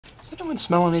Does anyone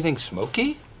smell anything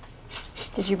smoky?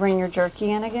 Did you bring your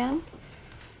jerky in again?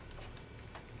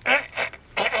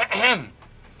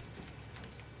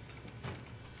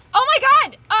 Oh my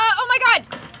God! Oh my God!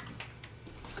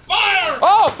 Fire!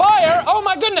 Oh, fire! Oh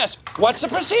my goodness! What's the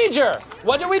procedure?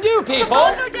 What do we do, people? The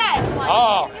phones are dead.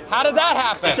 Oh, how did that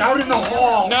happen? It's out in the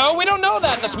hall. No, we don't know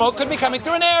that. The smoke could be coming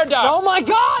through an air duct. Oh my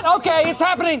God! Okay, it's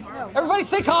happening. Everybody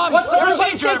stay calm. What's the Everybody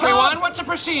procedure, stay calm. everyone? What's the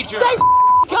procedure? Stay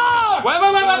calm! Wait.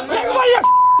 Everybody just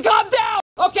calm down!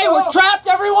 Okay, we're trapped.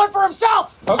 Everyone for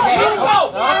himself. Okay. Let's go.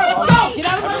 Let's go. Get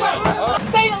out of my way.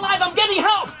 Stay alive. I'm getting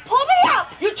help. Pull me up!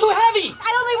 You're too heavy.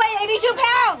 I only weigh 82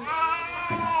 pounds!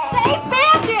 Save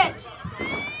Bandit!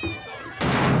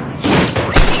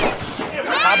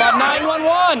 How about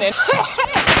 911? And What is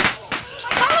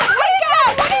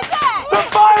that? What is that? The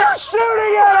fire's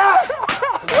shooting at us!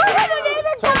 What in the name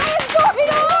of God is going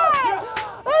on?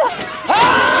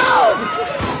 help!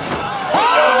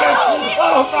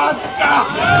 Oh my God!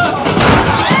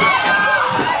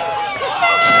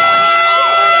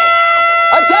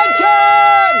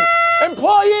 Attention!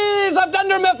 Employees of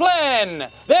Dunder Mifflin!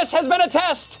 This has been a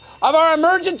test of our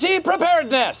emergency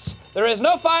preparedness. There is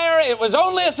no fire, it was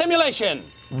only a simulation.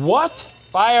 What?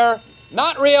 Fire,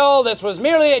 not real, this was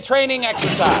merely a training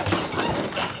exercise.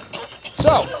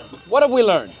 So, what have we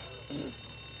learned?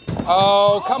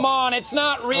 Oh, come on, it's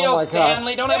not real,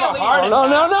 Stanley. Don't have a heart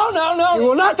attack. No. You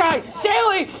will not die.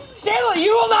 Stanley,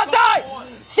 you will not die.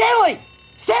 Stanley,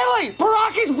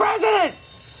 Barack is president.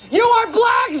 You are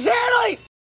black, Stanley.